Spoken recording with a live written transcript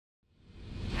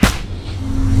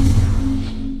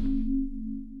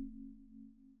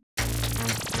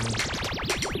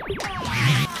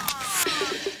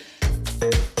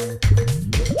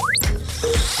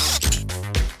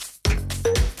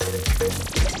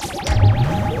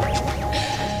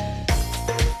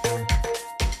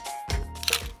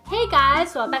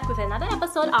we're back with another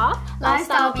episode of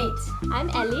Lifestyle Beat. I'm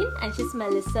Alene and she's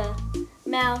Melissa.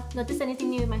 Mel, notice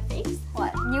anything new in my face?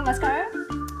 What? New mascara?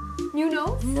 New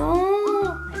nose?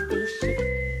 No, my face shape.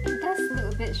 It does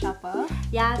look a bit sharper.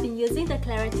 Yeah, I've been using the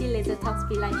KLARITY Lasertox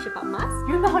V-Line Shape Up mask. You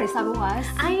remember how the sabun was?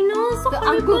 I know, so the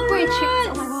horrible, Kueh right?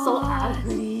 chips. Oh my god. So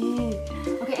ugly.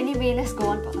 Okay, anyway, let's go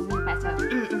on for something better.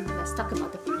 Let's talk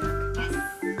about the product. Yes.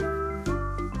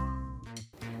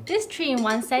 This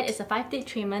 3-in-1 set is a 5-day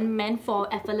treatment meant for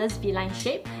effortless V-line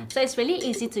shape. So it's really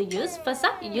easy to use. First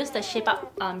up, you use the Shape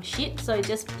Up sheet. So you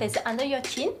just place it under your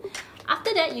chin.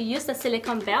 After that, you use the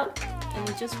silicone belt and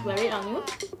you just wear it on you.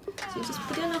 So you just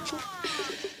put it on your foot.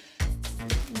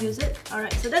 Use it.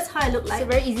 Alright, so that's how I look like.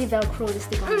 It's a very easy Velcro to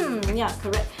stick on. Yeah,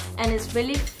 correct. And it's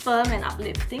really firm and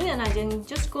uplifting, and I can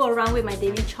just go around with my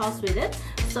daily chores with it.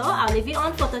 So I'll leave it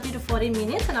on for 30 to 40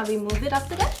 minutes and I'll remove it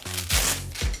after that.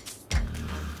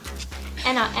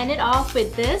 And I'll end it off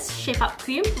with this Shape Up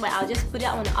cream where I'll just put it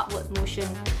on an upward motion.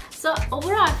 So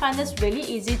overall, I find this really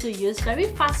easy to use, very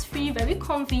fast-free, very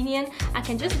convenient. I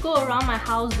can just go around my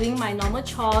house doing my normal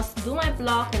chores, do my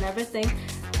blog and everything.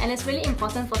 And it's really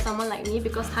important for someone like me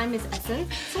because time is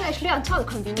essence. So actually, on top of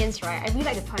the convenience, right, I really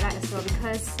like the product as well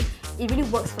because it really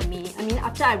works for me. I mean,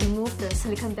 after I removed the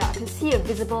silicone belt, I can see a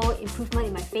visible improvement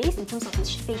in my face in terms of the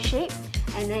face shape,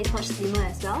 and then it's much slimmer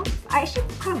as well. I actually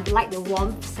kind of like the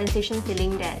warm sensation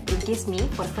feeling that it gives me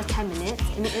for the first 10 minutes.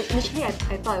 I mean, initially I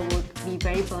thought it would be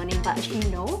very burning, but actually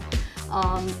no.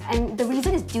 And the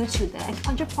reason is due to the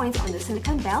acupuncture points on the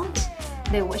silicone belt.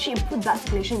 They will actually improve blood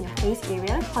circulation in your face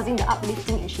area, causing the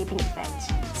uplifting and shaping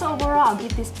effect. So overall, I'll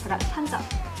give this product a thumbs up.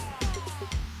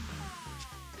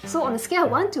 So on a scale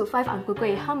of 1 to 5 on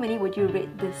Kueh, how many would you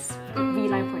rate this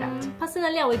V-Line product?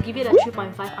 Personally, I would give it a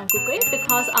 3.5 on Kueh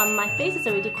because my face is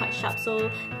already quite sharp, so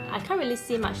I can't really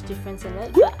see much difference in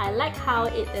it. But I like how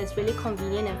it is really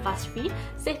convenient and fast-free.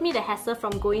 Save me the hassle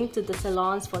from going to the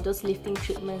salons for those lifting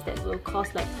treatments that will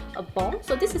cost like a bomb.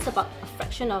 So this is about a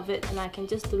fraction of it, and I can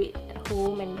just do it at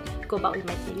home and go about with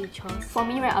my daily chores. For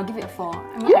me, right, I'll give it a 4.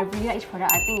 I mean, I really like this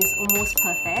product. I think it's almost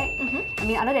perfect. I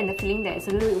mean, other than the feeling that it's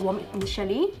a little bit warm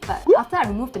initially, but after I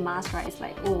remove the mask, right, it's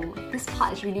like, oh, this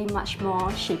part is really much more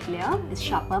shapelier. It's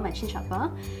sharper, my chin sharper,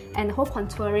 and the whole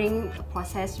contouring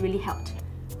process really helped.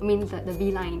 I mean, the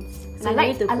V lines. So I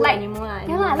like anymore.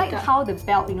 I like how the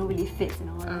belt, really fits and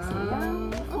all that. So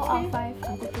yeah, 4 out of 5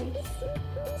 on Kueh.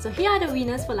 So here are the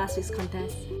winners for last week's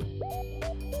contest.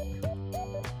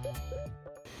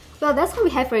 Well, that's all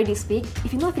we have for you this week.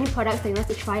 If you know of any products that you want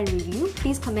us to try and review,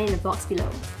 please comment in the box below.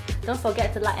 Don't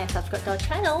forget to like and subscribe to our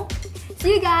channel.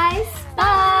 See you guys!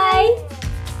 Bye!